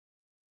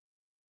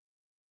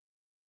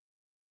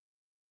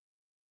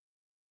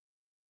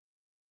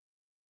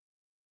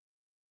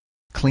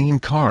clean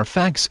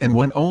Carfax and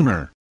one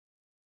owner.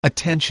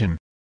 Attention!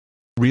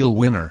 Real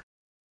winner.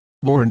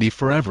 Warranty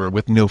forever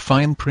with no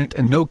fine print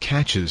and no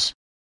catches.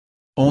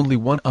 Only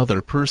one other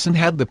person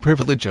had the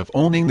privilege of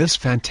owning this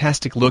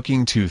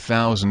fantastic-looking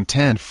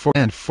 2010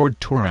 Ford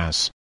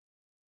Taurus.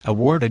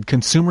 Awarded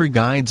Consumer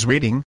Guide's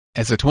rating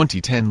as a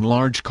 2010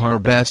 large car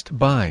best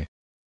buy.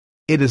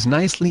 It is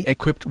nicely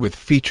equipped with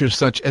features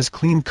such as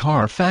clean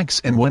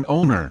Carfax and one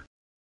owner.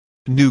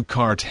 New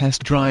Car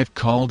Test Drive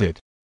called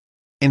it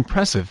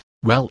impressive,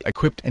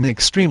 well-equipped and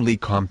extremely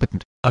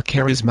competent, a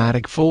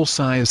charismatic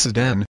full-size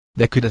sedan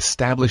that could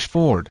establish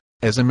Ford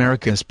as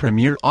America's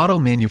premier auto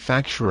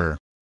manufacturer.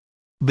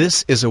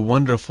 This is a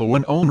wonderful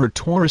one-owner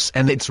Taurus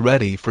and it's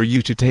ready for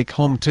you to take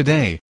home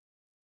today.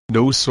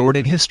 No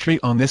sordid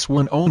history on this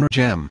one-owner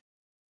gem.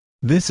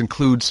 This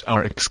includes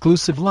our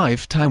exclusive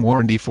lifetime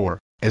warranty for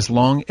as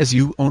long as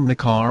you own the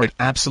car at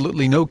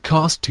absolutely no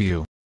cost to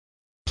you.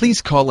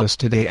 Please call us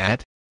today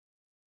at